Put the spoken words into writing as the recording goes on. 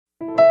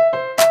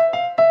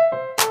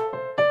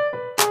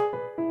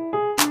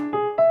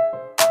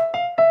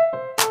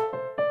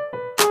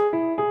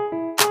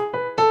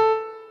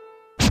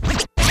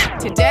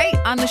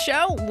On the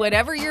show,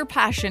 whatever your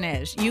passion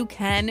is, you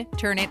can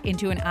turn it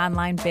into an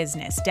online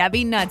business.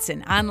 Debbie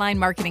Knudsen, online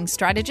marketing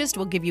strategist,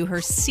 will give you her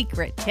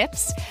secret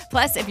tips.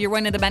 Plus, if you're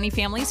one of the many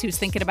families who's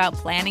thinking about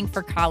planning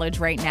for college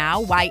right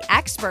now, why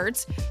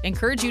experts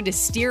encourage you to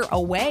steer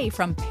away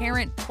from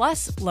Parent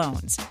Plus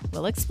loans.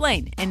 We'll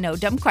explain in No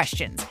Dumb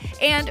Questions.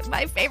 And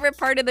my favorite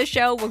part of the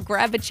show, we'll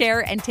grab a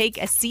chair and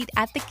take a seat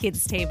at the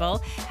kids' table,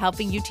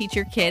 helping you teach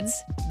your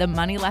kids the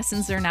money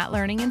lessons they're not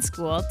learning in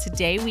school.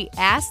 Today, we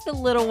ask the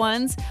little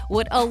ones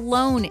what a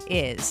loan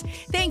is.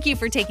 Thank you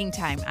for taking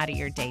time out of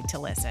your day to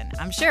listen.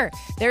 I'm sure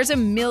there's a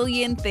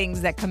million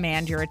things that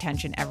command your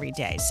attention every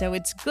day. So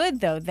it's good,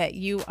 though, that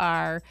you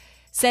are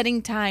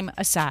setting time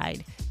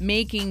aside,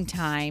 making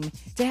time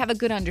to have a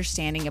good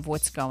understanding of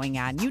what's going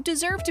on. You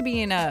deserve to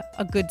be in a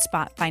good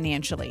spot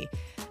financially.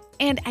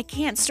 And I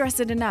can't stress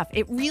it enough.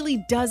 It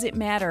really doesn't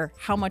matter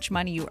how much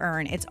money you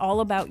earn. It's all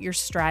about your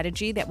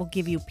strategy that will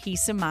give you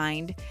peace of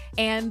mind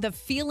and the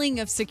feeling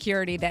of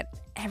security that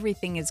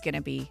everything is going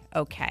to be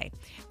okay.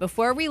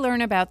 Before we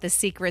learn about the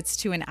secrets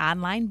to an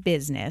online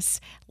business,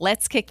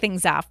 let's kick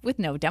things off with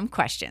No Dumb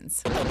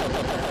Questions.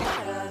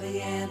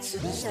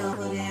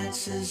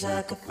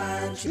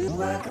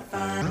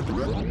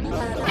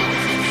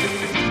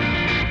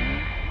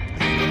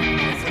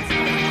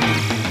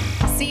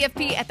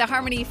 CFP at the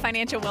Harmony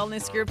Financial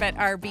Wellness Group at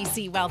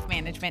RBC Wealth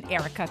Management,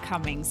 Erica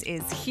Cummings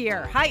is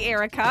here. Hi,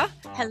 Erica.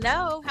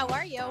 Hello, how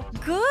are you?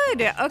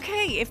 Good.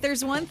 Okay, if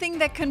there's one thing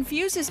that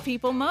confuses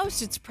people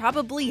most, it's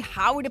probably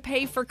how to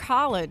pay for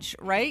college,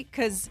 right?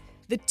 Because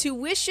the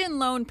tuition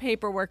loan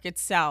paperwork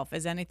itself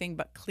is anything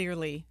but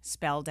clearly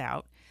spelled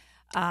out.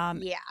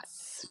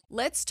 Yes.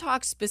 Let's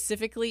talk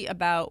specifically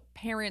about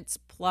Parents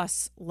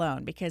Plus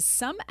loan, because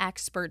some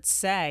experts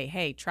say,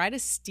 hey, try to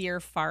steer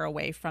far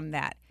away from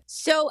that.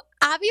 So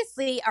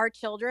obviously our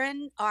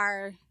children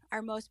are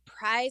our most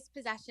prized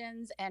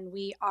possessions, and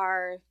we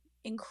are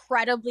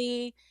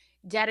incredibly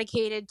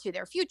dedicated to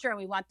their future, and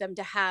we want them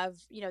to have,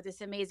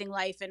 this amazing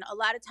life. And a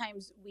lot of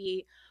times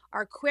we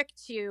are quick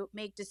to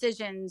make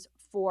decisions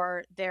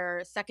for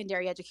their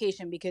secondary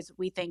education because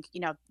we think,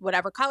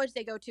 whatever college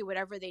they go to,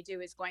 whatever they do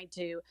is going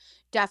to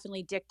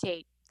definitely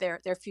dictate their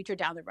future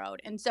down the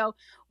road. And so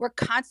we're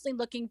constantly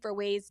looking for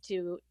ways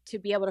to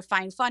be able to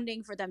find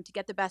funding for them to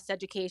get the best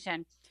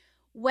education.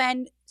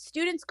 When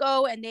students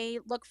go and they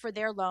look for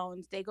their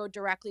loans, they go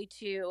directly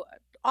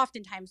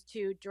oftentimes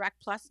to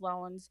Direct Plus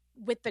loans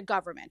with the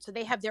government. So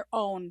they have their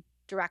own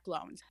direct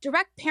loans.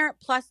 Direct Parent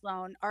Plus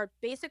loan are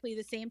basically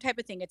the same type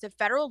of thing. It's a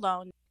federal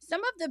loan.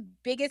 Some of the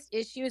biggest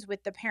issues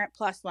with the Parent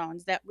Plus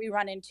loans that we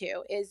run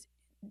into is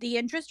the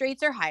interest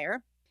rates are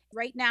higher.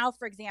 Right now,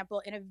 for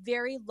example, in a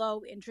very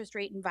low interest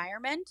rate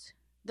environment,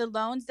 the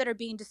loans that are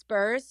being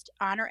dispersed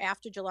on or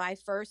after July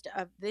 1st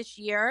of this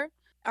year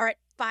are at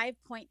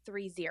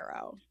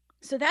 5.30.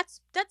 So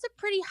that's a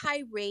pretty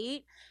high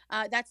rate.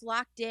 That's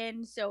locked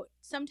in. So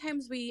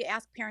sometimes we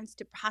ask parents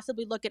to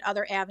possibly look at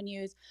other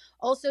avenues.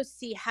 Also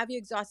see, have you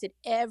exhausted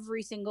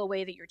every single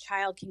way that your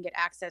child can get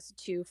access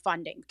to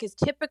funding? Because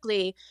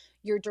typically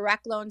your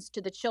direct loans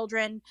to the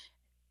children,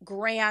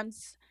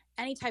 grants,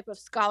 any type of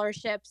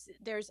scholarships,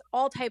 there's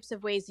all types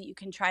of ways that you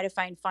can try to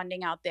find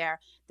funding out there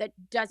that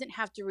doesn't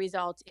have to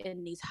result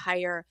in these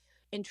higher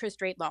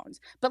interest rate loans.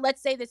 But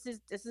let's say this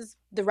is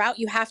the route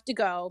you have to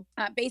go.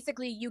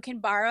 Basically, you can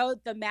borrow.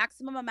 The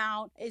maximum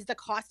amount is the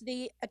cost of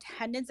the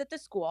attendance at the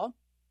school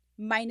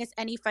minus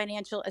any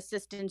financial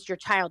assistance your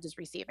child is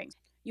receiving.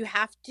 You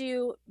have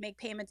to make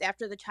payments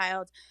after the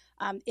child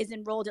is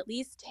enrolled at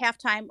least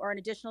half-time or an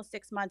additional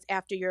 6 months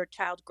after your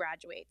child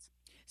graduates.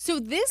 So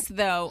this,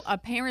 though, a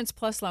Parents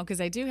Plus loan, because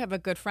I do have a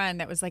good friend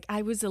that was like,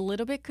 I was a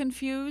little bit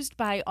confused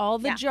by all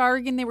the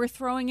jargon they were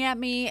throwing at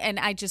me, and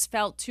I just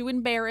felt too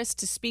embarrassed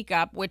to speak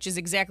up, which is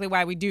exactly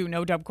why we do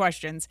No Dumb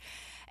Questions.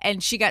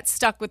 And she got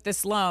stuck with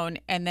this loan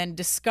and then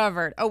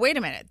discovered, oh, wait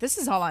a minute, this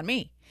is all on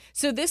me.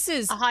 So this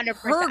is 100%.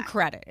 her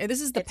credit.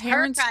 This is the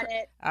parents' her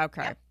credit.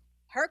 Okay. Yep.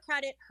 Her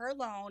credit, her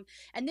loan.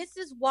 And this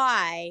is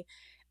why.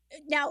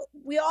 Now,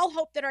 we all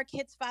hope that our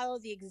kids follow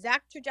the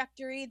exact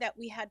trajectory that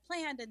we had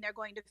planned, and they're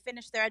going to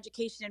finish their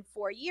education in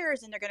 4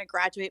 years, and they're going to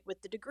graduate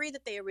with the degree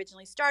that they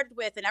originally started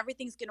with, and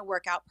everything's going to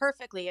work out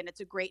perfectly, and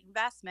it's a great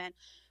investment.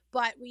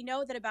 But we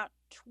know that about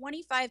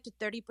 25 to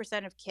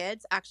 30% of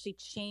kids actually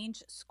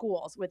change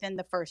schools within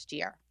the first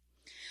year.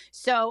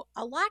 So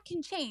a lot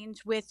can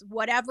change with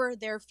whatever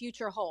their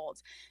future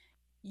holds.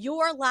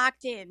 You're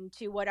locked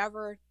into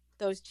whatever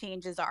those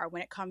changes are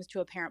when it comes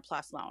to a Parent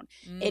Plus loan.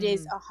 It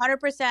is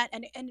 100%.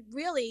 And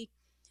really,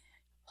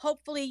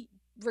 hopefully,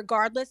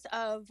 regardless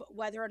of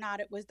whether or not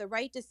it was the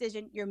right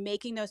decision, you're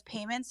making those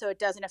payments so it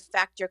doesn't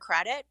affect your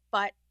credit.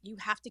 But you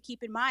have to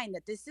keep in mind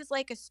that this is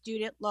like a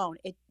student loan.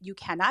 You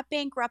cannot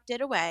bankrupt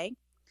it away.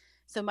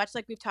 So much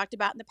like we've talked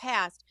about in the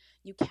past,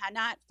 you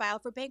cannot file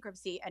for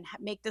bankruptcy and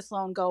make this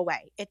loan go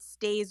away. It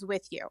stays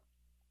with you.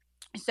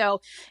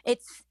 So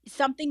it's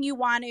something you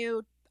want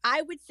to,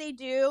 I would say,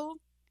 do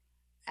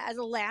as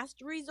a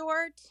last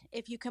resort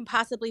if you can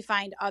possibly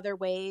find other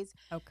ways.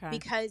 Okay.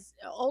 Because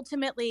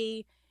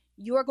ultimately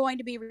you're going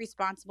to be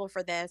responsible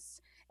for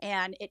this.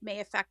 and it may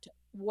affect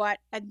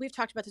and we've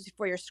talked about this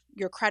before,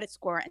 your credit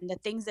score and the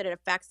things that it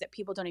affects that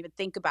people don't even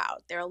think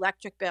about, their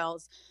electric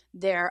bills,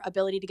 their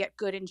ability to get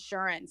good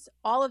insurance.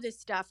 All of this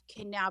stuff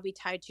can now be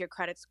tied to your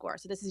credit score.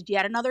 So this is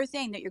yet another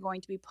thing that you're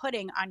going to be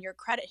putting on your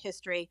credit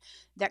history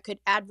that could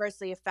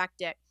adversely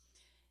affect it.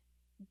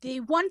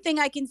 The one thing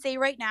I can say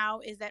right now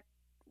is that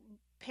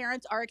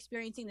parents are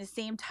experiencing the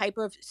same type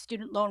of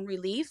student loan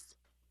relief.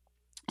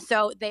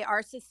 So they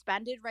are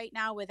suspended right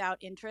now without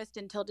interest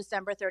until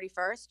December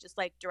 31st, just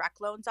like direct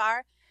loans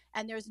are.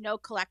 And there's no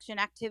collection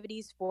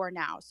activities for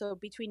now. So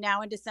between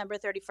now and December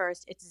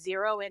 31st, it's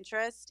zero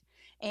interest,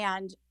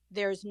 and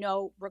there's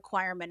no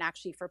requirement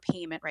actually for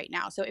payment right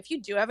now. So if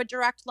you do have a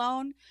direct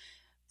loan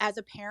as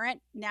a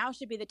parent, now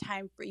should be the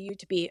time for you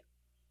to be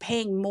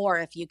paying more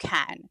if you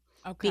can.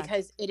 Okay.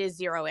 Because it is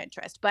zero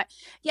interest. But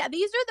yeah,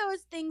 these are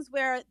those things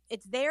where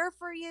it's there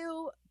for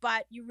you,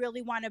 but you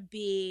really want to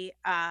be,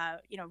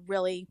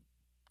 really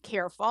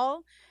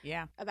careful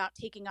about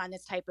taking on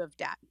this type of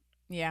debt.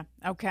 Yeah.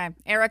 Okay.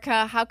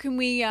 Erica, how can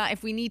we,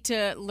 if we need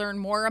to learn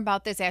more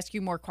about this, ask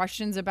you more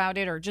questions about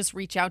it, or just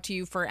reach out to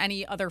you for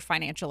any other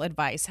financial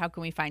advice, how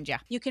can we find you?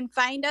 You can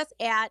find us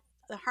at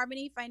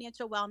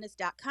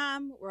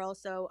theharmonyfinancialwellness.com. We're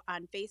also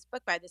on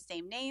Facebook by the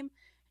same name.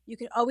 You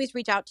can always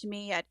reach out to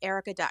me at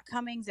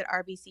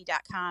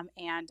erica.cummings@rbc.com.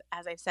 And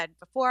as I've said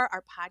before,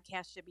 our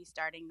podcast should be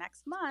starting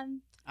next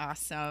month.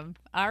 Awesome.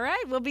 All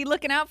right. We'll be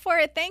looking out for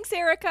it. Thanks,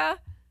 Erica.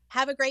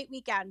 Have a great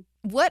weekend.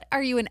 What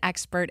are you an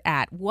expert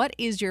at? What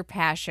is your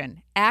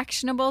passion?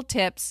 Actionable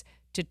tips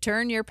to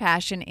turn your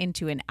passion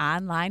into an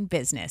online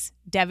business.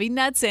 Debbie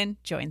Knudsen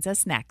joins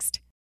us next.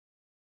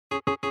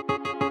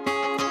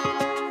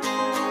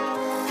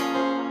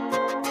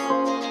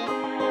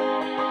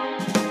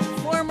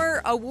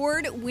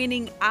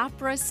 Award-winning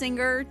opera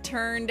singer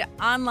turned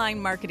online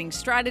marketing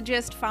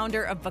strategist,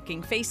 founder of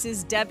Booking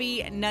Faces,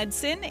 Debbie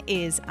Knudsen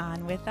is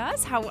on with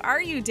us. How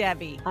are you,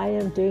 Debbie? I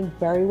am doing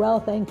very well,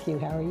 thank you.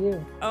 How are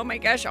you? Oh my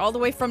gosh, all the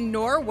way from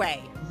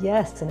Norway.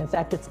 Yes, and in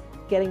fact, it's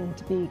getting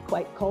to be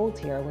quite cold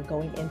here. We're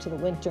going into the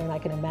winter, and I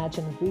can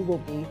imagine we will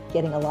be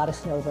getting a lot of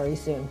snow very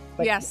soon.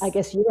 But yes. I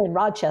guess you're in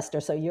Rochester,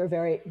 so you're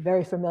very,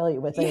 very familiar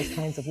with those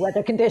kinds of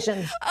weather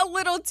conditions. A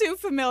little too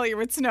familiar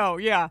with snow,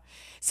 yeah.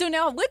 So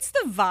now, what's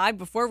the vibe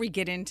before we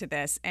get into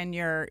this and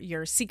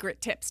your secret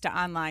tips to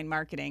online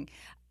marketing?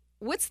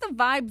 What's the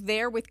vibe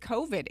there with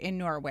COVID in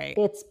Norway?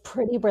 It's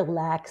pretty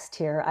relaxed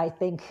here. I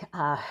think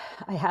I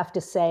have to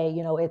say,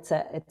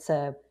 it's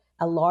a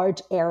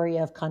large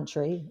area of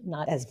country,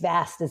 not as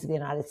vast as the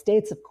United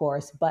States, of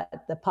course, but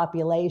the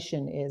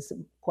population is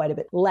quite a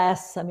bit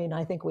less. I mean,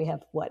 I think we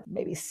have,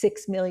 maybe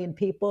 6 million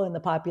people in the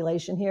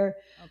population here.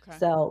 Okay.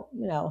 So,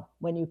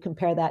 when you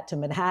compare that to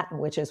Manhattan,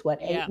 which is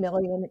 8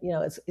 million,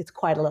 it's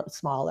quite a lot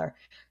smaller.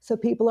 So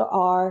people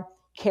are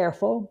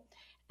careful,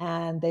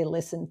 and they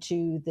listen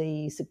to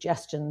the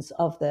suggestions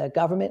of the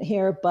government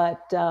here.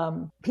 But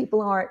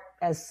people aren't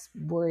as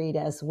worried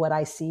as what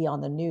I see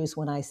on the news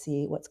when I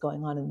see what's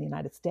going on in the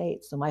United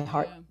States. So my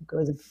heart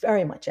goes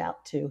very much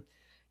out to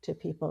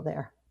people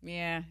there.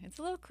 Yeah, it's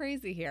a little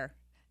crazy here.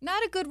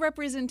 Not a good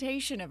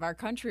representation of our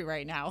country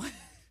right now.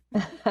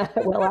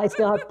 Well, I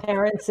still have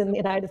parents in the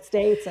United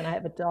States, and I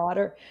have a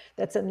daughter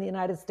that's in the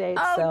United States.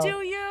 Oh, so,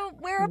 do you?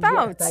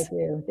 Whereabouts? Yes, I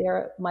do.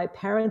 My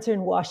parents are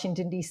in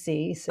Washington,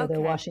 D.C., so they're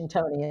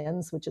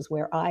Washingtonians, which is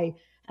where I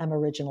am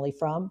originally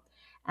from.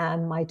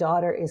 And my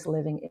daughter is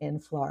living in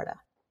Florida.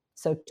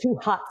 So 2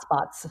 hot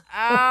spots.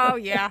 Oh,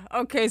 yeah.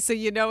 Okay, so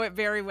you know it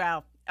very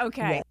well.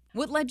 Okay. Yes.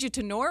 What led you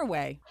to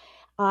Norway?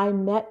 I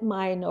met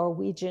my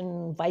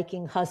Norwegian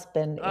Viking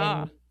husband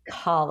in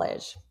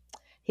college.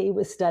 He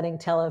was studying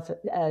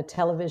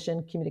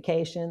television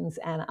communications,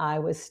 and I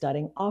was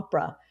studying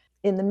opera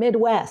in the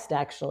Midwest,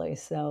 actually.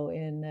 So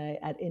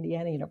at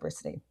Indiana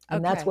University.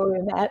 And that's where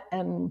we met.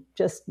 And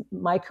just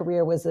my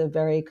career was a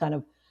very kind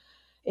of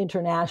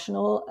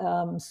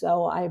international.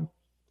 So I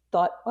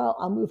thought, well,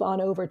 I'll move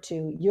on over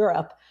to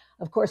Europe.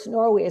 Of course,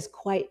 Norway is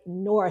quite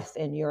north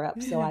in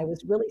Europe. So I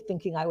was really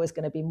thinking I was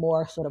going to be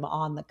more sort of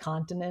on the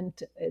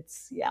continent.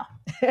 It's,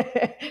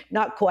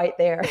 not quite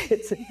there.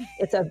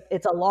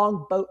 It's a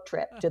long boat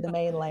trip to the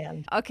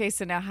mainland. Okay,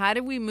 so now how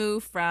do we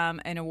move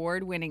from an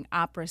award-winning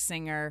opera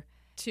singer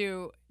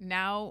to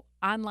now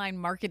online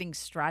marketing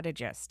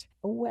strategist?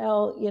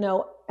 Well,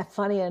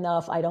 funny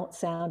enough, I don't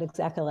sound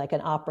exactly like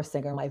an opera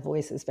singer. My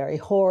voice is very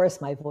hoarse.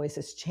 My voice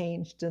has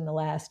changed in the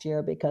last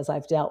year because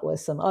I've dealt with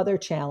some other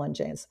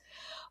challenges.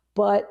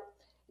 But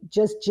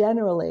just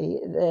generally,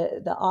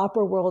 the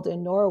opera world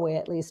in Norway,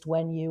 at least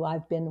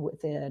I've been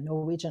with the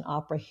Norwegian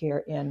Opera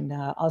here in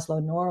Oslo,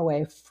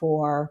 Norway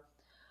for,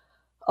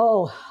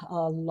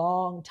 a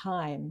long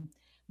time.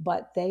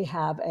 But they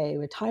have a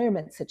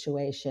retirement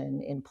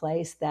situation in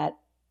place that,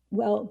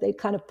 they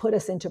kind of put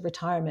us into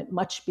retirement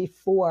much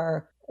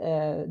before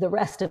the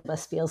rest of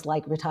us feels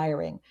like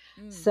retiring.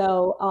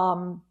 So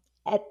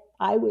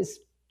I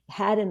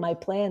had in my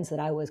plans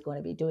that I was going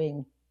to be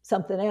doing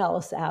something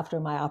else after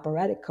my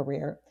operatic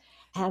career.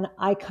 And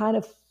I kind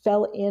of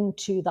fell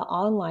into the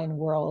online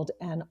world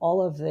and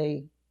all of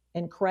the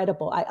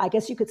incredible. I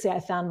guess you could say I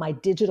found my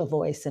digital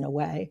voice in a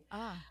way.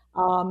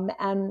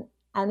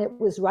 And it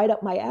was right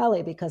up my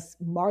alley because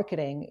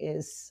marketing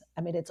is,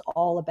 I mean, it's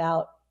all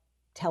about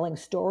telling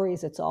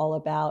stories. It's all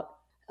about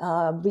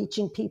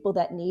reaching people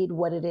that need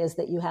what it is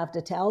that you have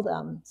to tell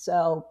them.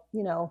 So,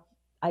 you know,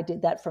 I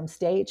did that from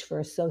stage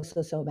for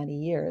so many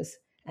years.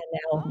 And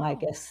now I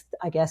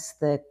guess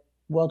the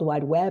World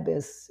Wide Web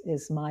is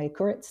my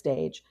current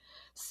stage.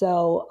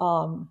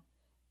 So,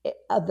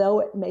 although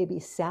it maybe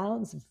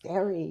sounds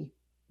very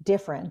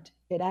different,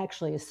 it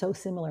actually is so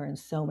similar in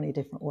so many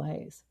different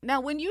ways. Now,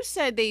 when you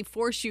said they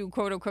force you,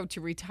 quote unquote,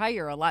 to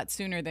retire a lot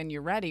sooner than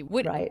you're ready,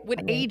 what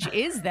age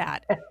is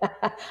that?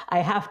 I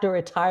have to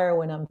retire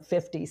when I'm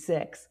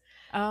 56,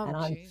 and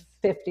I'm geez.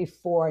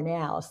 54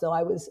 now. So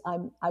I was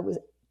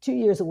 2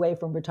 years away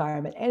from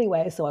retirement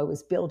anyway. So I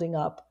was building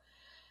up.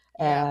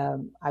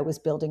 I was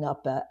building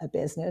up a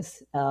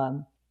business,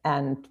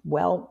 and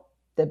well,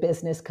 the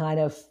business kind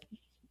of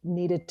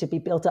needed to be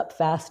built up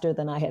faster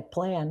than I had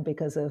planned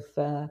because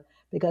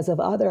of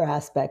other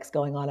aspects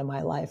going on in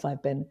my life.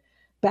 I've been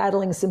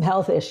battling some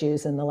health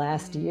issues in the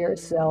last year,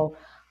 so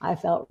I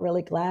felt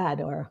really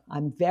glad, or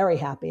I'm very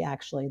happy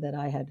actually, that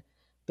I had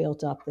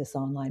built up this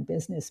online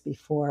business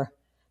before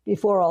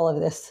all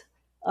of this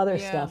other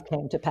stuff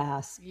came to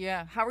pass.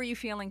 Yeah. How are you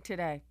feeling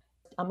today?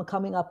 I'm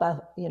coming up,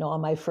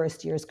 on my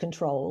first year's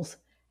controls,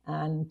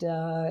 and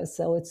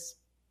so it's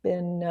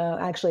been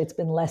actually it's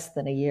been less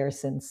than a year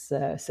since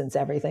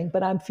everything,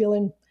 but I'm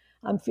feeling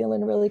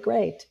really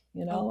great.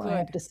 You know, I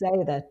have to say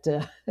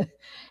that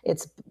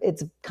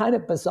it's kind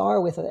of bizarre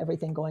with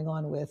everything going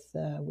on with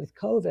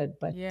COVID,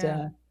 but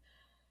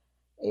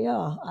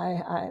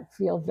I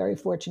feel very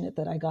fortunate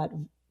that I got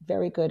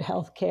very good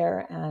health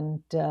care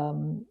and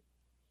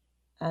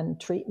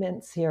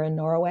treatments here in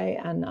Norway,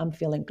 and I'm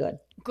feeling good.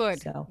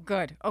 Good.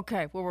 Good.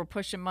 Okay. Well, we're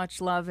pushing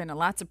much love and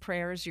lots of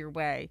prayers your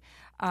way.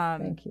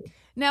 Thank you.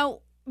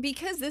 Now,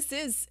 because this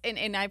is,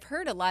 and I've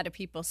heard a lot of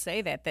people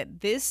say that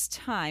this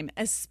time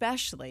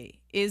especially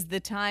is the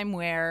time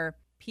where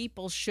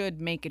people should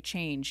make a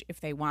change if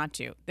they want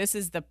to. This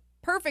is the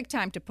perfect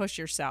time to push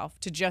yourself,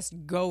 to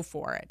just go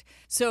for it.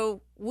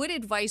 So what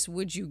advice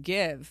would you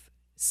give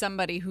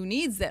somebody who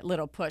needs that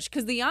little push?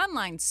 Because the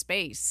online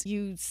space,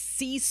 you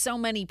see so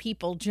many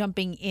people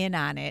jumping in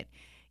on it,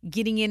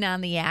 getting in on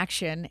the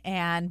action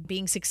and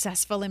being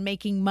successful and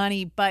making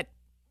money. But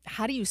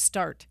how do you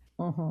start?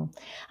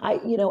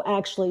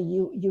 Actually,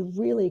 you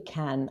really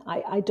can.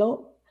 I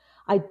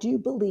do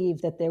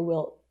believe that there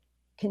will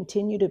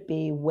continue to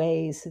be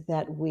ways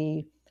that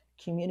we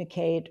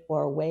communicate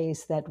or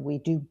ways that we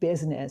do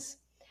business.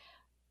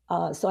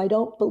 So I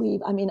don't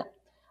believe,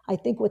 I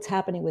think what's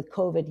happening with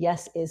COVID,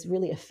 yes, is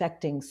really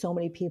affecting so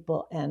many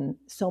people in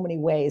so many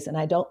ways. And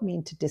I don't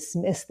mean to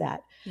dismiss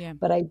that,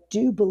 but I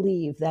do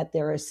believe that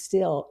there are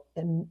still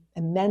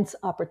immense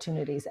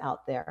opportunities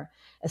out there,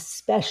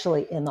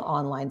 especially in the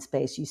online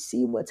space. You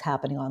see what's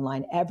happening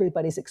online.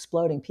 Everybody's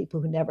exploding.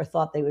 People who never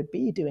thought they would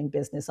be doing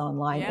business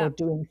online or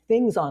doing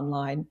things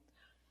online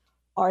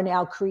are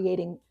now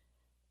creating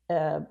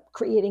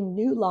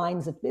new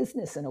lines of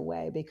business in a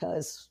way,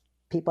 because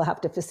people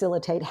have to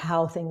facilitate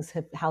how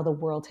the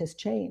world has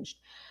changed.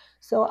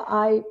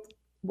 So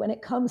when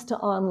it comes to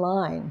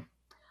online,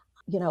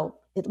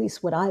 at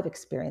least what I've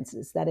experienced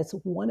is that it's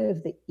one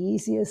of the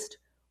easiest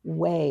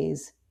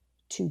ways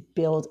to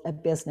build a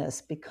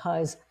business,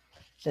 because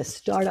the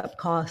startup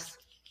costs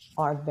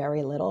are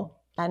very little,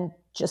 and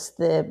just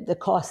the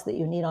costs that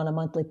you need on a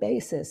monthly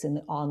basis in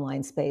the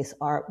online space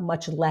are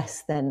much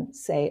less than,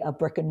 say, a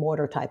brick and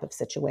mortar type of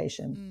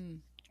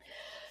situation.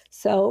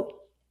 So,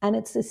 and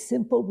it's as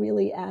simple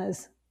really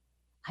as,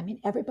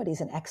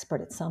 everybody's an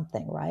expert at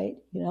something, right?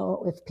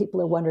 If people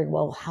are wondering,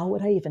 well, how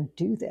would I even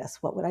do this?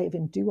 What would I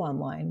even do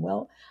online?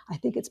 Well, I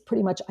think it's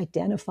pretty much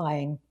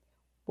identifying,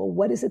 well,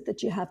 what is it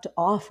that you have to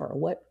offer?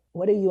 What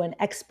are you an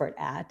expert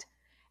at?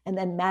 And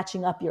then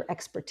matching up your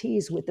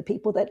expertise with the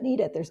people that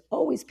need it. There's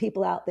always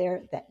people out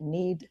there that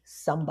need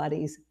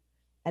somebody's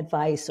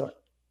advice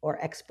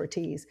or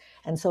expertise.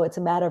 And so it's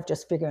a matter of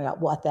just figuring out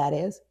what that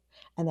is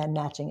and then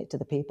matching it to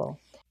the people.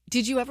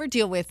 Did you ever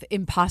deal with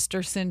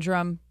imposter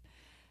syndrome?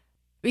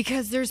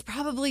 Because there's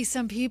probably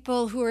some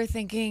people who are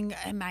thinking,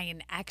 am I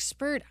an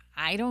expert?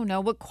 I don't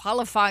know what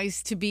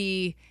qualifies to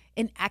be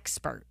an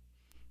expert.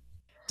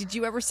 Did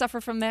you ever suffer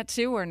from that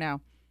too, or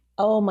no?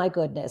 Oh my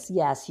goodness.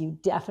 Yes, you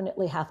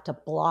definitely have to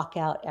block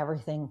out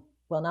everything.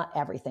 Well, not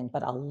everything,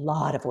 but a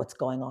lot of what's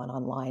going on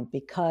online,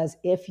 because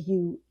if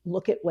you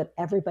look at what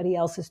everybody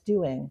else is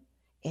doing,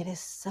 it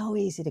is so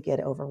easy to get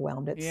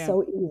overwhelmed. It's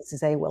so easy to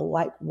say, well,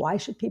 why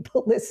should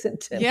people listen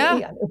to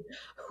me?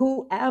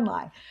 Who am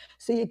I?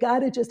 So you got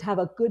to just have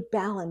a good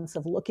balance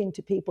of looking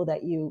to people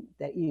that you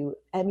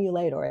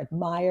emulate or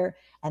admire,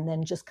 and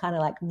then just kind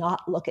of like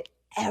not look at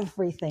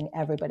everything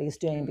everybody's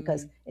doing,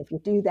 because if you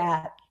do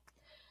that,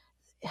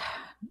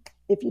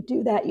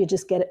 you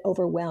just get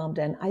overwhelmed.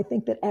 And I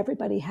think that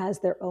everybody has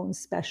their own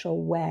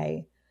special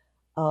way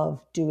of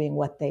doing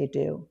what they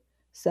do.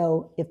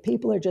 So if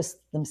people are just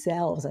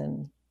themselves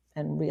and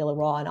and real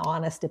raw and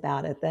honest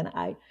about it, then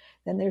I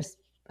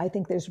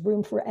think there's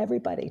room for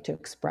everybody to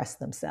express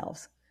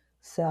themselves.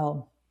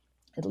 So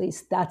at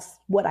least that's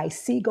what I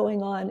see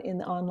going on in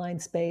the online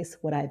space,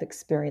 what I've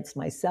experienced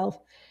myself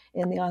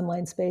in the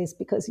online space,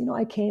 because,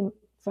 I came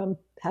from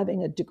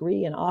having a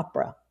degree in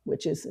opera,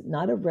 which is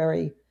not a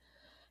very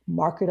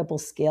marketable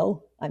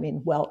skill. I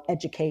mean, well,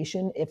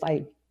 education, if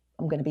I'm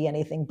going to be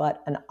anything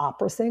but an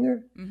opera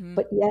singer,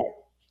 but yet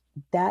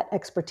that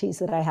expertise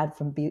that I had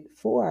from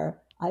before,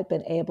 I've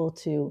been able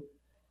to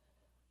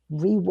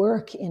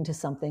rework into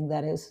something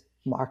that is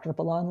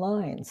marketable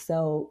online.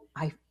 So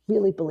I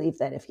really believe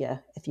that if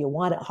you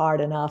want it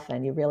hard enough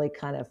and you really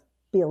kind of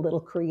be a little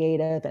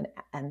creative,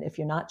 and if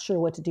you're not sure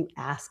what to do,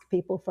 ask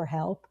people for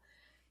help,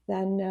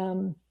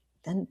 then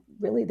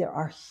really there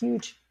are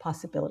huge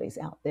possibilities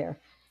out there.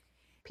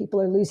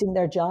 People are losing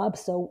their jobs,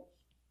 so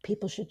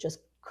people should just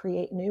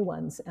create new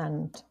ones.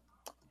 And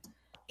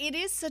it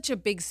is such a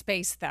big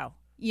space, though.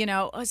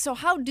 So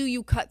how do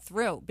you cut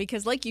through?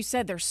 Because like you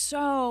said, there's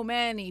so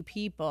many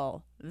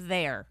people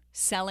there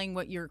selling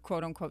what you're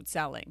quote unquote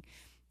selling.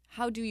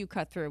 How do you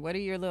cut through? What are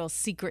your little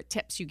secret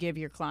tips you give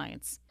your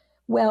clients?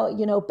 Well,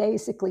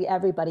 basically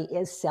everybody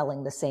is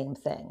selling the same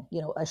thing.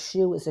 A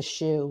shoe is a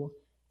shoe,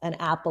 an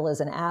apple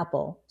is an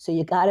apple. So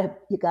you gotta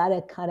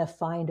kind of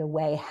find a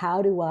way.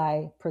 How do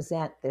I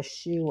present this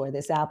shoe or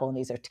this apple? And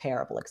these are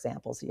terrible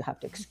examples, so you have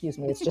to excuse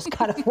me. It's just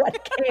kind of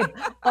what came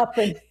up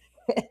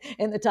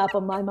in the top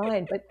of my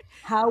mind. But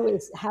how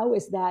is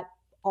that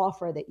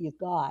offer that you've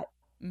got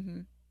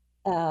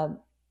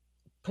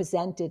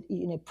presented?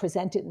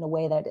 Present it in a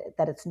way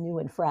that it's new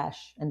and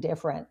fresh and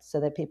different,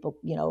 so that people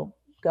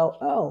go,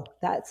 oh,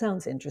 that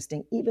sounds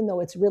interesting, even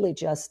though it's really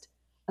just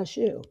a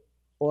shoe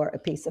or a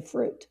piece of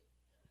fruit.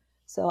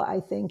 So I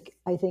think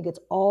it's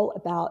all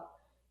about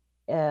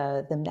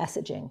the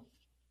messaging.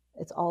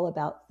 It's all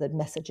about the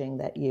messaging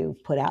that you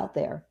put out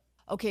there.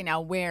 Okay,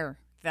 now where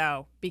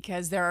though?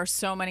 Because there are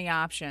so many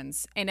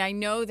options, and I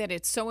know that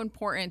it's so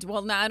important.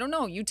 Well, now I don't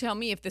know. You tell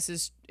me if this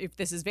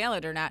is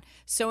valid or not.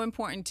 So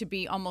important to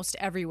be almost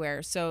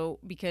everywhere. So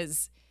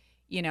because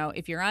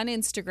if you're on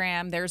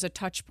Instagram, there's a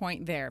touch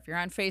point there. If you're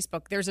on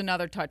Facebook, there's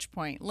another touch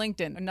point.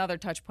 LinkedIn, another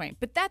touch point.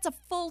 But that's a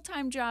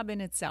full-time job in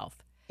itself.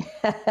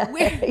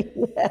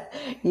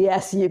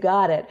 Yes, you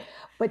got it.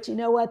 But you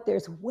know what?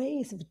 There's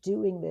ways of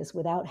doing this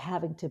without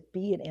having to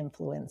be an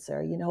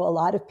influencer. A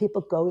lot of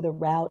people go the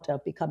route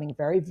of becoming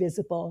very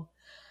visible,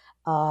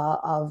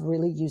 of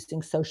really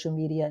using social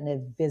media in a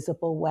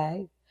visible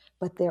way.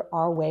 But there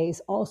are ways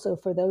also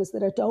for those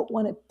that don't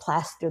want to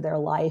plaster their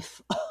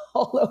life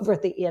all over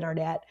the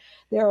internet.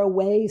 There are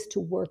ways to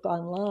work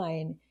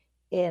online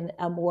in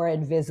a more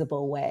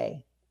invisible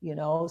way,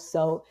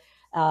 So,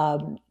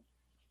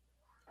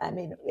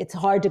 it's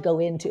hard to go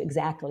into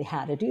exactly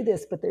how to do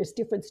this, but there's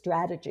different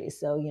strategies.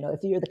 So,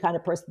 if you're the kind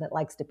of person that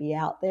likes to be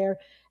out there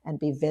and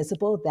be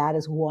visible, that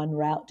is one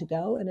route to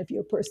go. And if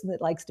you're a person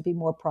that likes to be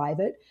more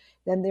private,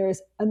 then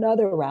there's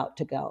another route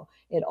to go.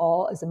 It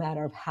all is a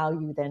matter of how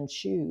you then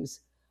choose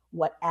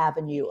what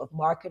avenue of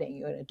marketing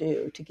you're going to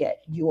do to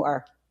get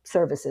your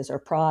services or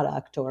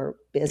product or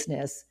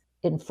business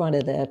in front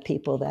of the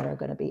people that are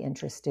going to be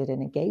interested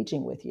in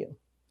engaging with you.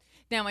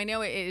 Now, I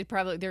know it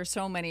probably there's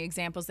so many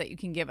examples that you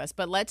can give us,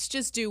 but let's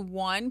just do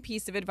one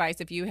piece of advice.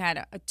 If you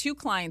had two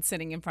clients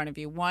sitting in front of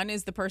you, one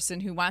is the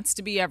person who wants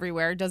to be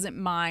everywhere, doesn't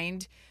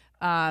mind,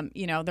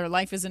 their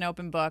life is an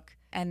open book.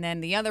 And then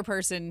the other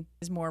person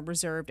is more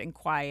reserved and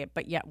quiet,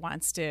 but yet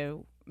wants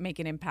to make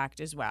an impact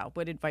as well.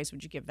 What advice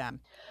would you give them?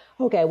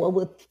 Okay,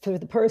 well, for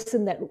the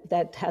person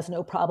that has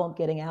no problem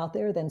getting out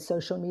there, then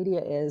social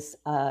media is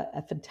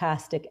a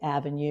fantastic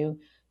avenue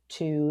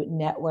to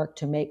network,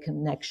 to make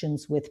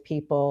connections with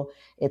people.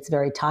 It's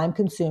very time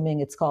consuming.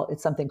 It's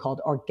something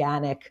called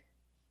organic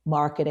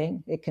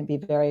marketing. It can be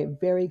very,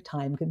 very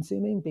time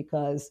consuming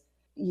because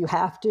you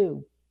have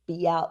to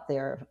be out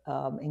there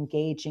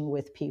engaging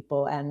with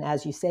people. And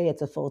as you say,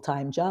 it's a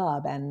full-time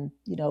job. And,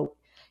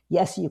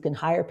 yes, you can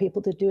hire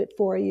people to do it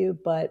for you,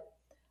 but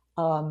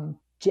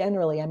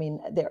generally,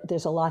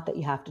 there's a lot that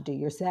you have to do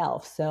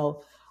yourself.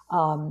 So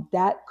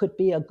that could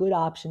be a good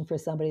option for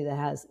somebody that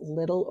has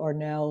little or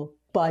no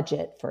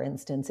budget, for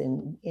instance,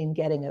 in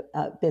getting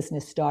a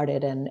business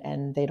started,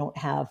 and they don't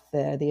have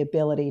the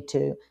ability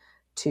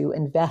to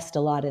invest a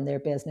lot in their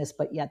business,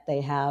 but yet they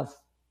have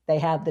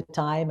the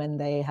time and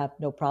they have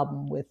no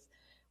problem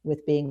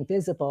with being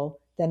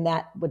visible. Then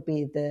that would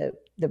be the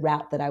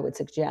route that I would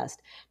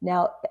suggest.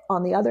 Now,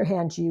 on the other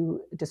hand,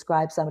 you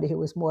described somebody who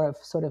was more of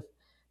sort of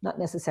not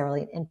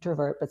necessarily an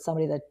introvert, but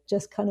somebody that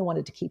just kind of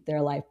wanted to keep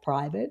their life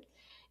private.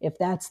 If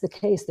that's the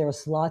case,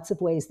 there's lots of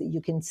ways that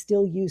you can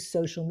still use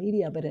social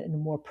media, but in a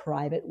more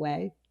private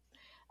way.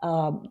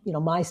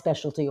 My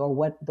specialty,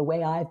 or the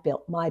way I've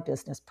built my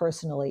business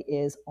personally,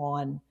 is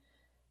on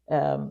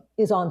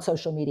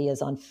social media,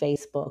 is on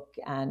Facebook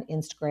and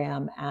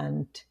Instagram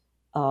and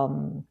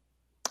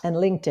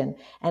LinkedIn.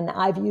 And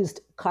I've used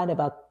kind of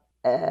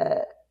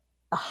a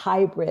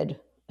hybrid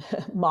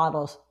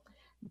model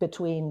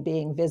between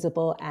being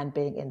visible and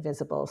being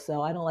invisible.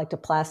 So I don't like to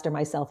plaster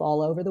myself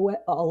all over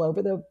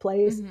the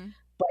place, Hmm.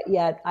 but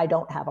yet I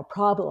don't have a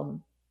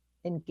problem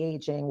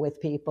engaging with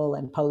people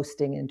and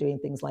posting and doing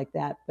things like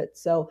that. But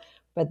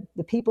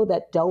the people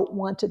that don't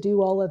want to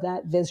do all of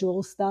that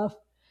visual stuff,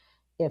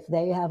 if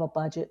they have a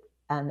budget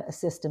and a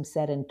system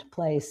set into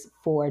place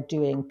for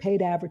doing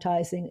paid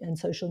advertising and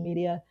social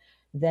media,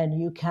 then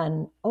you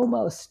can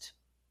almost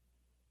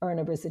earn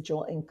a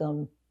residual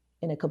income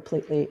in a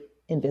completely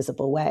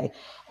invisible way.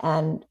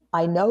 And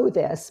I know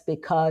this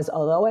because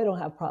although I don't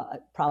have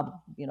problem,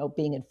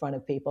 being in front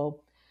of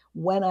people,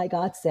 when I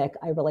got sick,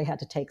 I really had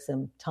to take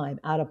some time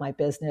out of my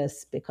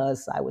business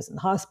because I was in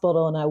the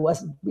hospital and I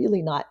was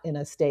really not in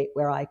a state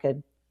where I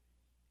could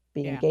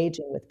be Yeah.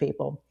 engaging with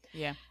people.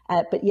 Yeah.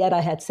 But yet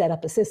I had set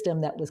up a system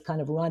that was kind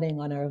of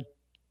running on a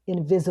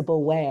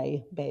invisible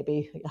way,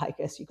 maybe, I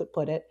guess you could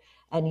put it.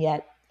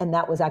 And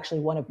that was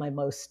actually one of my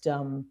most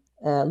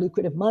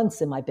lucrative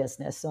months in my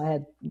business. So I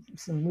had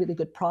some really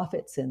good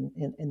profits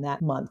in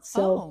that month.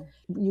 So Oh,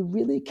 you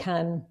really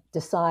can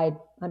decide.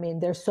 I mean,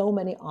 there's so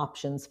many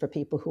options for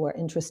people who are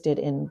interested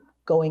in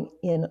going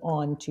in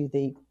onto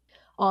the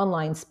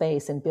online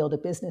space and build a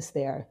business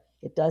there.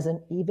 It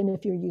doesn't, even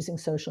if you're using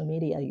social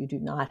media, you do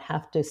not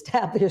have to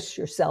establish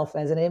yourself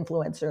as an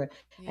influencer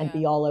and yeah.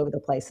 be all over the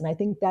place. And I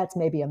think that's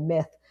maybe a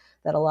myth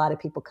that a lot of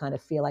people kind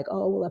of feel like,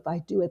 oh, well, if I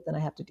do it, then I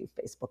have to do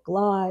Facebook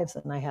Lives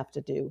and I have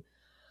to do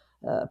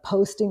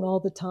posting all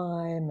the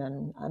time.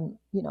 And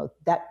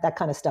that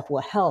kind of stuff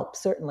will help,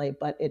 certainly,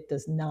 but it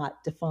does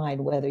not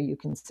define whether you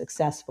can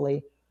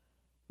successfully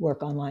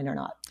work online or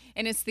not.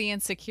 And it's the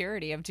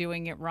insecurity of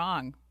doing it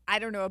wrong. I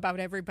don't know about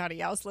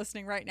everybody else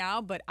listening right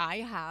now, but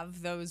I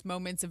have those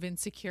moments of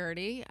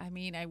insecurity. I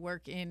mean, I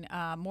work in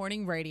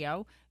morning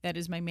radio. That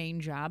is my main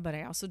job, but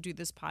I also do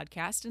this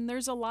podcast. And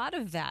there's a lot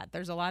of that.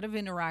 There's a lot of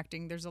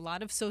interacting, there's a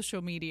lot of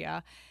social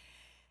media.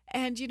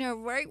 And,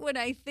 right when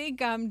I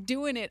think I'm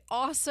doing it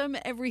awesome,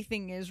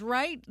 everything is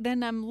right,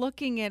 then I'm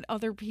looking at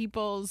other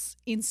people's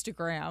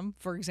Instagram,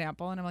 for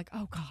example, and I'm like,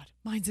 oh God,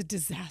 mine's a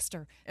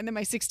disaster. And then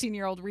my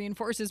 16-year-old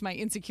reinforces my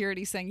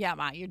insecurity saying, yeah,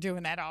 Ma, you're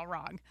doing that all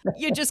wrong.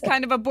 You just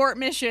kind of abort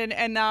mission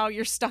and now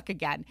you're stuck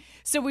again.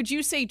 So would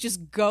you say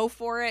just go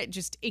for it,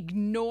 just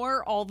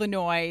ignore all the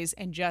noise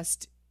and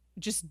just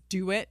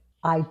do it?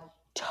 I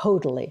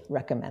totally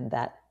recommend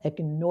that.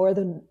 Ignore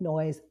the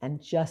noise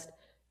and just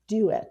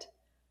do it.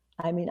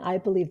 I mean, I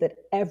believe that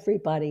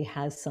everybody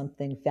has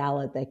something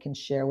valid they can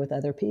share with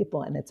other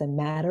people, and it's a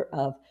matter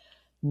of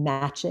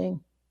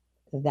matching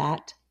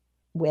that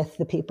with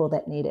the people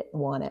that need it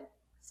and want it.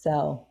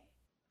 So,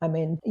 I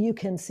mean, you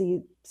can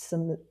see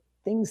some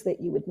things that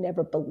you would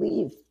never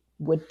believe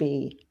would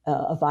be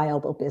a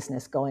viable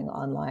business going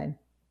online.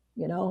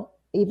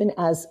 Even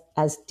as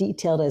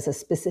detailed as a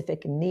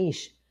specific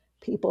niche,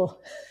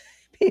 people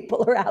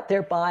people are out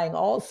there buying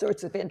all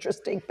sorts of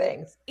interesting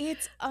things.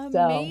 It's So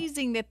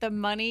amazing that the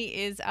money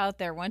is out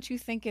there. Once you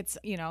think it's,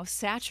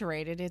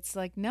 saturated, it's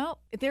like, no,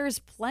 there's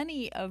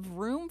plenty of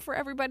room for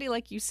everybody,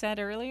 like you said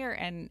earlier.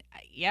 And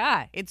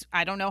yeah,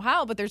 I don't know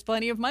how, but there's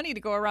plenty of money to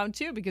go around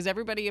too, because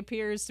everybody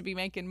appears to be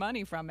making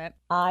money from it.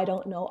 I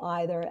don't know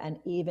either. And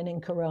even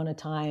in Corona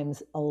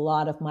times, a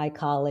lot of my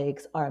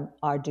colleagues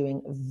are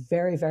doing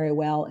very, very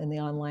well in the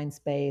online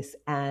space.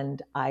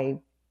 And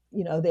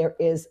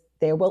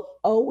there will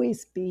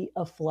always be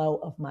a flow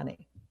of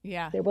money.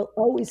 Yeah. There will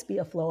always be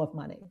a flow of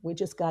money. We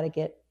just got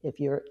to if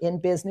you're in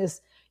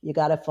business, you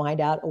got to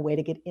find out a way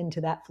to get into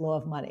that flow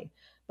of money.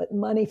 But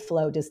money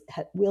flow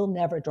will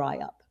never dry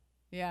up.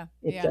 Yeah.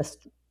 It Yeah.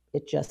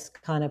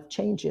 just kind of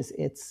changes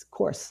its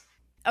course.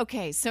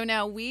 Okay, so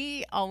now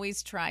we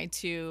always try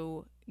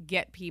to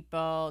get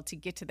people to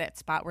get to that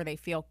spot where they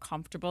feel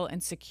comfortable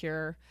and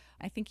secure.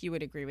 I think you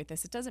would agree with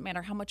this. It doesn't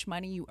matter how much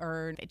money you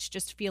earn, it's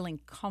just feeling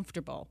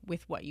comfortable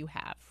with what you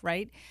have,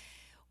 right?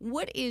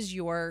 What is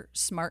your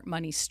smart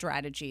money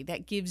strategy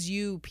that gives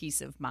you peace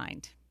of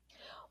mind?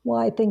 Well,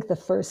 I think the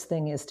first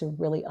thing is to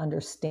really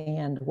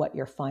understand what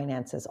your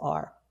finances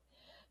are,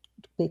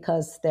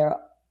 because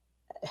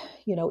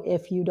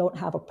if you don't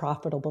have a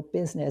profitable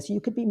business,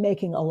 you could be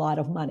making a lot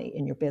of money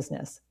in your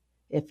business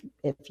if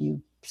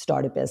you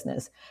start a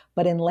business,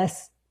 but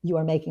unless you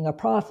are making a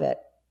profit,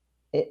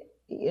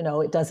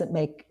 it doesn't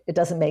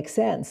make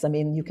sense. I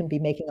mean, you can be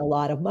making a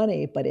lot of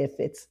money, but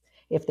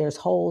if there's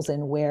holes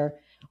in where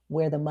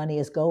the money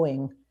is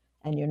going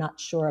and you're not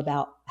sure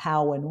about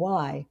how and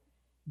why,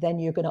 then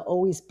you're going to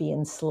always be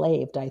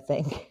enslaved, I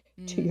think,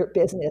 to your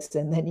business.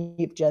 And then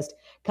you've just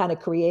kind of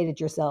created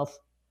yourself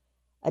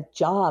a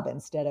job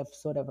instead of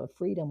sort of a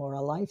freedom or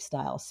a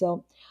lifestyle.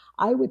 So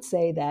I would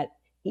say that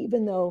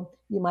even though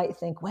you might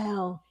think,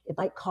 well, it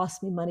might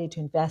cost me money to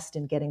invest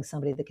in getting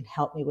somebody that can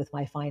help me with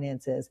my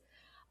finances,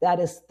 that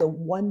is the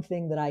one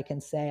thing that I can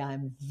say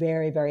I'm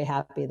very, very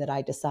happy that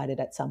I decided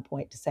at some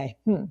point to say,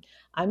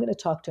 I'm going to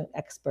talk to an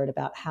expert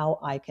about how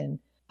I can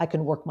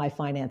work my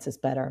finances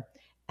better.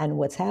 And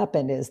what's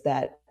happened is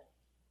that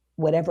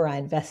whatever I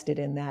invested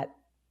in that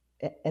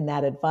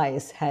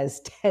advice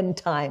has 10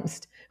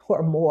 times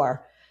or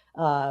more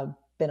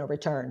been a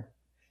return.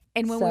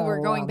 And when we were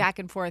So, going back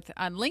and forth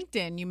on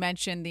LinkedIn, you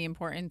mentioned the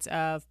importance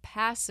of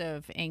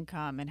passive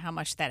income and how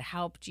much that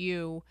helped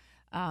you,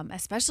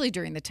 especially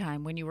during the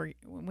time when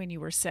you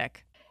were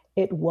sick.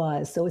 it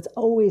was. So it's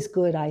always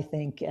good, I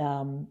think,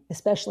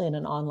 especially in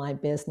an online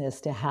business,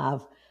 to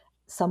have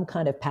some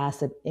kind of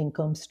passive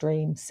income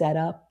stream set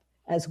up,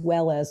 as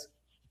well as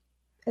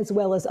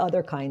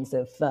other kinds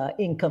of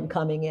income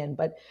coming in.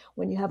 But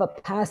when you have a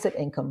passive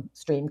income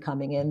stream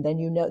coming in, then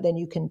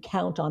you can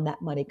count on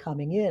that money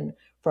coming in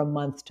from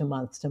month to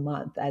month to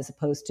month, as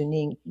opposed to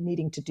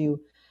needing to do.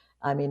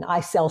 I mean,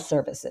 I sell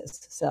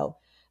services, so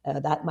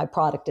that my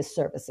product is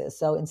services.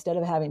 So instead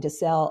of having to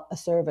sell a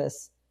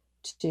service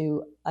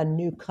to a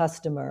new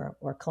customer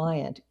or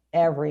client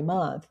every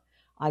month,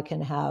 I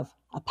can have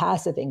a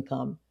passive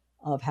income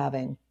of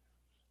having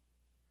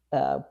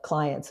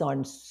clients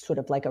on sort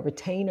of like a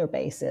retainer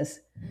basis.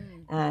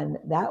 And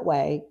that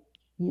way,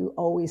 you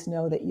always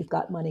know that you've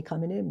got money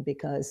coming in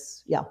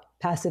because, yeah,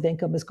 passive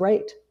income is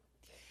great.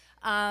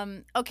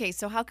 Okay,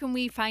 so how can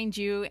we find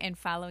you and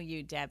follow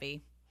you,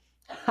 Debbie?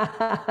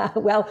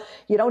 Well,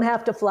 you don't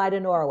have to fly to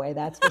Norway,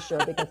 that's for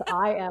sure, because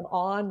I am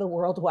on the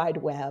World Wide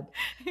Web.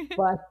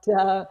 But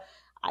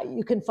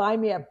you can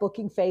find me at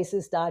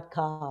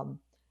bookingfaces.com.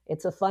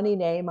 It's a funny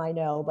name, I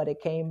know, but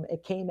it came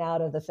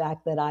out of the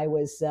fact that I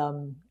was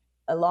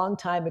a long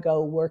time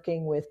ago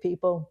working with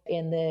people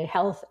in the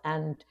health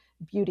and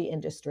beauty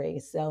industry.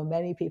 So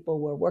many people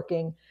were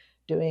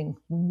doing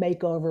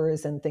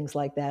makeovers and things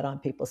like that on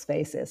people's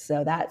faces.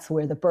 So that's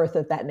where the birth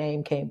of that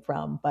name came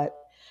from. But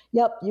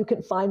yep, you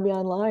can find me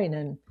online.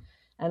 And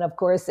of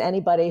course,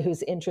 anybody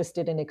who's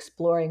interested in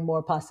exploring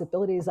more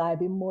possibilities, I'd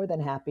be more than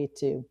happy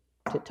to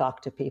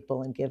talk to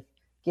people and give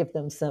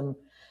them some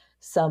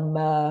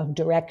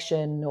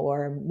direction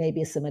or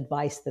maybe some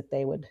advice that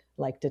they would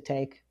like to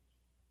take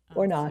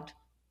or not.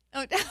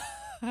 Oh,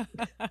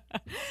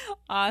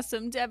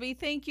 awesome, Debbie.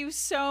 Thank you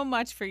so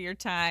much for your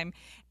time,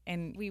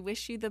 and we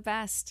wish you the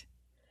best.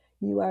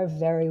 You are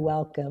very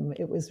welcome.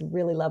 It was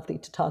really lovely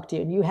to talk to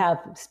you. And you have,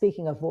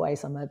 speaking of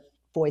voice, I'm a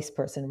voice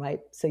person, right?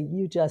 So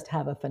you just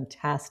have a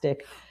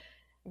fantastic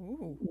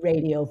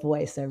radio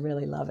voice. I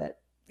really love it.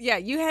 Yeah,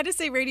 you had to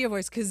say radio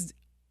voice because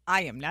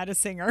I am not a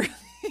singer. You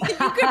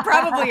could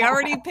probably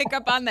already pick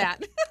up on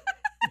that.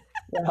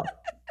 Well,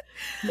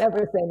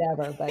 never say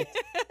never, but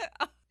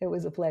it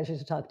was a pleasure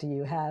to talk to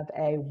you. Have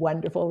a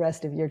wonderful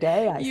rest of your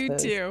day, I suppose. You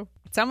too.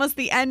 It's almost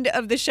the end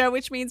of the show,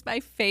 which means my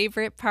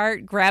favorite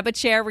part. Grab a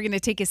chair. We're going to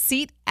take a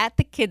seat at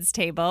the kids'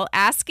 table,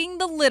 asking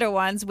the little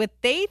ones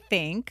what they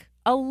think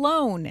a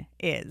loan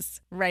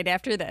is, right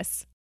after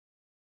this.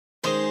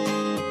 Time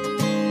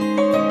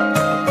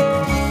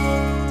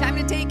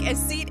to take a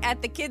seat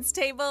at the kids'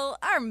 table.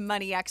 Our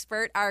money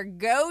expert, our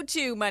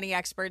go-to money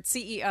expert,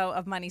 CEO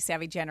of Money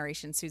Savvy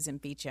Generation, Susan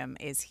Beacham,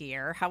 is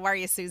here. How are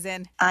you,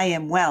 Susan? I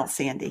am well,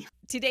 Sandy.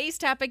 Today's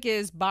topic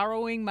is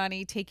borrowing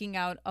money, taking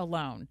out a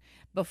loan.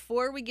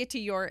 Before we get to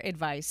your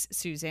advice,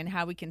 Susan,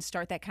 how we can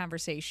start that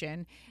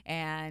conversation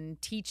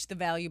and teach the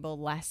valuable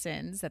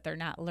lessons that they're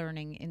not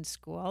learning in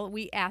school,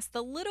 we ask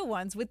the little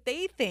ones what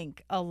they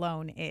think a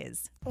loan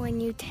is.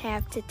 When you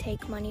have to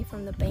take money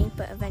from the bank,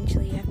 but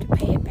eventually you have to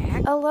pay it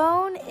back. A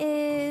loan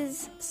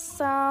is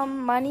some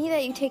money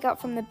that you take out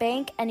from the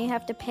bank and you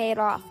have to pay it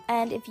off.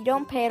 And if you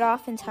don't pay it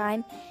off in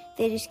time,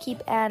 they just keep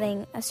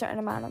adding a certain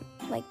amount of,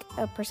 like,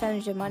 a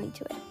percentage of money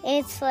to it.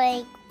 It's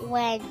like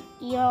when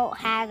you don't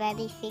have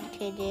anything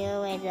to do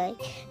and, like,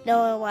 no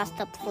one wants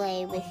to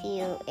play with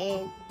you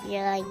and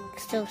you're, like,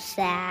 so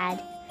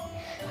sad.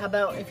 How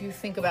about if you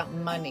think about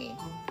money?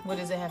 What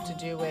does it have to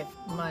do with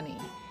money?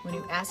 When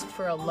you ask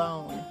for a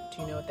loan,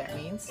 do you know what that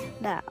means?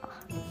 No,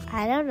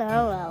 I don't know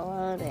what a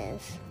loan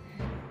is.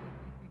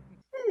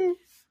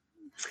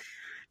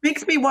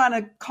 Makes me want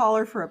to call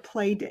her for a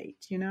play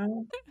date, you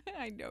know?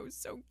 I know,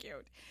 so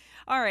cute.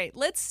 All right,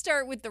 let's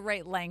start with the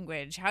right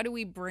language. How do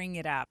we bring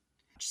it up?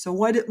 So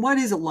what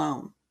is a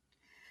loan?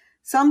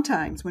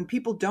 Sometimes when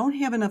people don't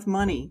have enough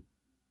money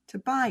to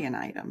buy an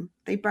item,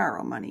 they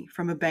borrow money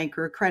from a bank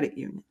or a credit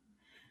union.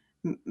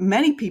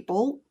 Many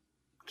people,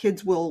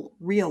 kids will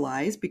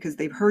realize because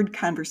they've heard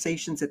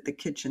conversations at the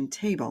kitchen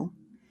table,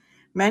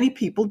 many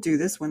people do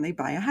this when they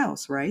buy a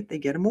house, right? They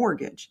get a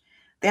mortgage.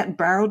 That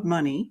borrowed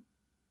money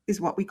is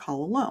what we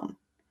call a loan.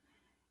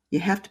 You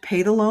have to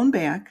pay the loan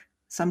back.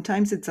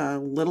 Sometimes it's a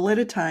little at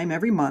a time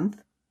every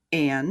month,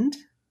 and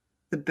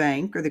the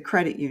bank or the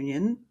credit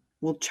union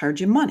will charge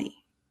you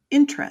money,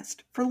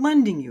 interest, for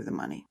lending you the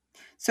money.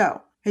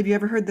 So, have you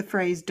ever heard the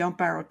phrase, don't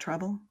borrow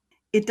trouble?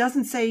 It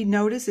doesn't say,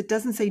 notice, it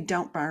doesn't say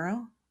don't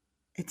borrow.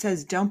 It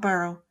says don't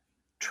borrow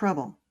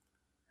trouble.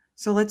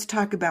 So let's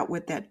talk about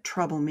what that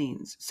trouble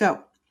means.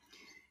 So,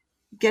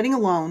 getting a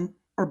loan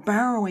or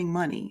borrowing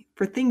money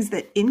for things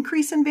that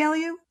increase in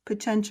value,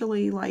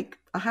 potentially like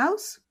a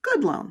house,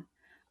 good loan.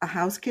 A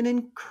house can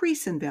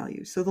increase in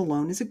value, so the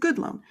loan is a good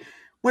loan.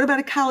 What about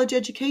a college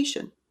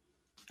education?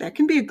 That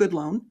can be a good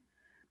loan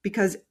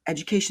because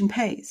education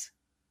pays.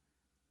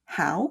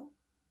 How?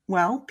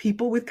 Well,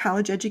 people with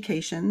college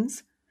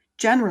educations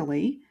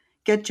generally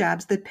get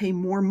jobs that pay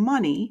more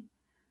money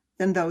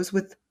than those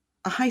with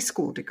a high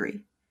school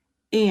degree.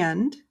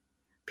 And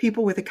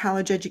people with a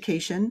college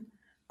education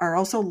are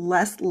also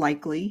less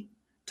likely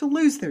to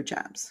lose their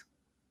jobs.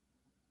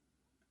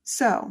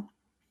 So,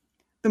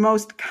 the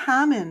most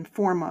common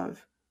form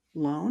of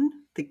loan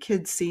that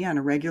kids see on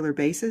a regular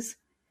basis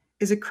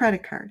is a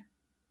credit card.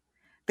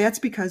 That's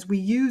because we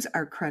use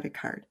our credit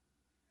card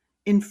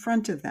in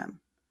front of them.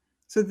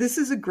 So this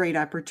is a great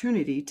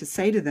opportunity to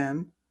say to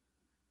them,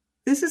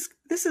 this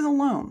is a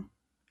loan,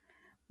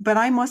 but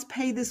I must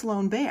pay this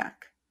loan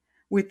back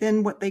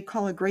within what they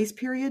call a grace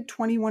period,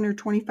 21 or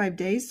 25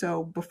 days,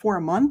 so before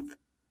a month,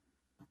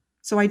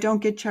 so I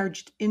don't get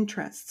charged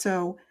interest.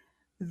 So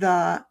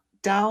the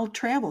doll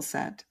travel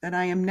set that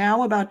I am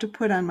now about to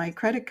put on my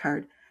credit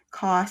card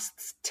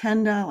costs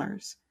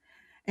 $10.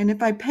 And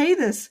if I pay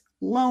this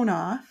loan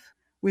off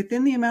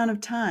within the amount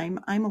of time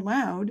I'm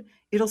allowed,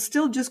 it'll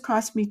still just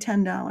cost me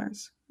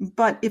 $10.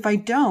 But if I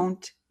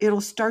don't,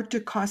 it'll start to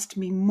cost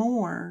me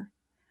more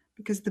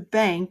because the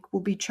bank will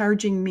be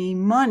charging me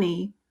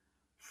money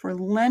for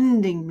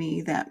lending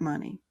me that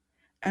money.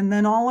 And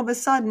then all of a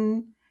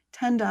sudden,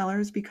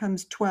 $10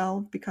 becomes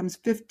 $12, becomes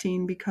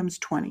 $15, becomes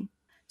 $20.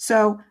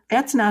 So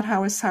that's not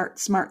how a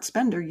smart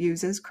spender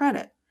uses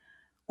credit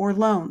or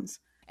loans.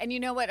 And you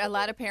know what? A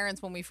lot of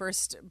parents, when we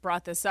first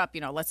brought this up,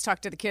 let's talk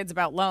to the kids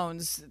about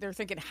loans, they're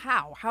thinking,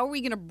 how? How are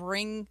we going to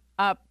bring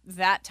up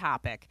that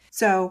topic?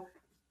 So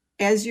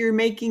as you're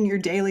making your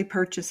daily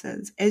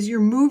purchases, as you're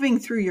moving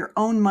through your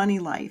own money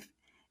life,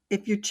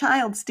 if your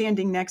child's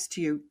standing next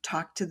to you,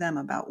 talk to them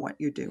about what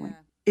you're doing. Yeah.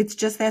 It's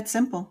just that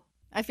simple.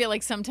 I feel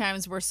like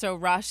sometimes we're so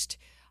rushed.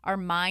 Our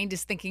mind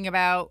is thinking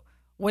about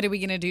what are we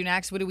going to do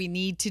next? What do we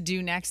need to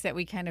do next that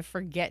we kind of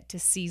forget to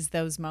seize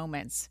those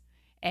moments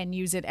and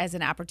use it as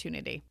an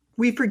opportunity.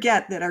 We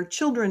forget that our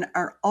children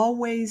are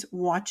always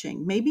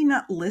watching, maybe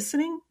not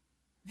listening,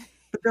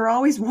 but they're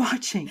always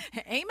watching.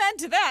 Amen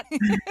to that.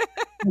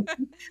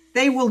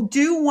 They will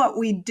do what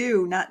we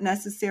do, not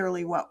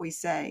necessarily what we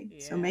say.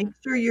 Yeah. So make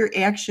sure your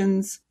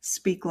actions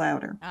speak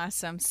louder.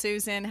 Awesome.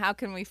 Susan, how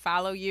can we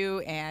follow you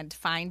and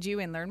find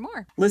you and learn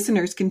more?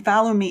 Listeners can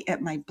follow me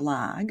at my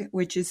blog,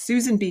 which is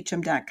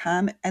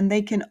susanbeacham.com, and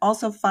they can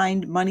also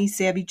find Money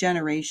Savvy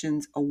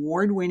Generation's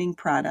award-winning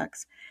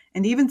products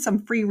and even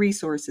some free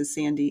resources,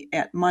 Sandy,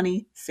 at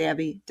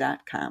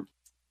moneysavvy.com.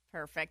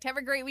 Perfect. Have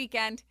a great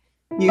weekend.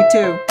 You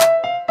too.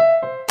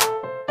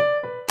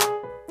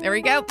 There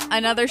we go.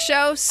 Another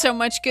show. So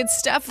much good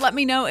stuff. Let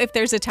me know if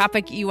there's a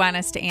topic you want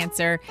us to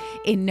answer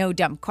in No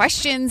Dumb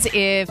Questions,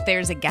 if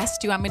there's a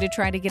guest you want me to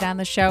try to get on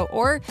the show,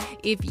 or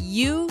if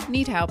you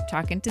need help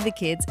talking to the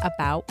kids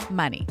about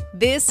money.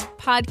 This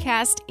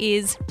podcast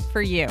is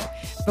for you.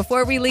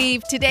 Before we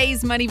leave,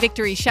 today's money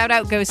victory shout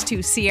out goes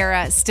to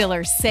Sierra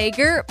Stiller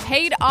Sager.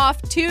 Paid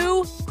off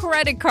 2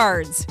 credit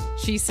cards,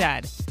 she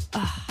said.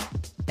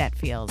 That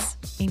feels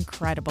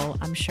incredible,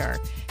 I'm sure.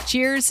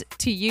 Cheers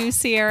to you,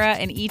 Sierra,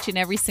 and each and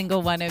every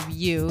single one of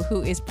you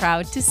who is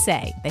proud to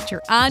say that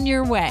you're on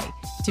your way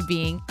to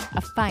being a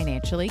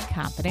financially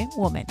confident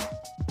woman.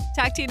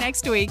 Talk to you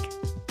next week.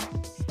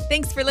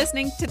 Thanks for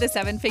listening to the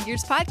 7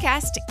 Figures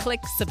Podcast.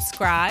 Click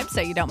subscribe so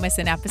you don't miss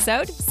an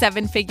episode.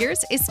 7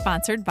 Figures is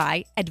sponsored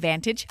by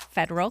Advantage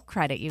Federal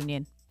Credit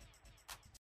Union.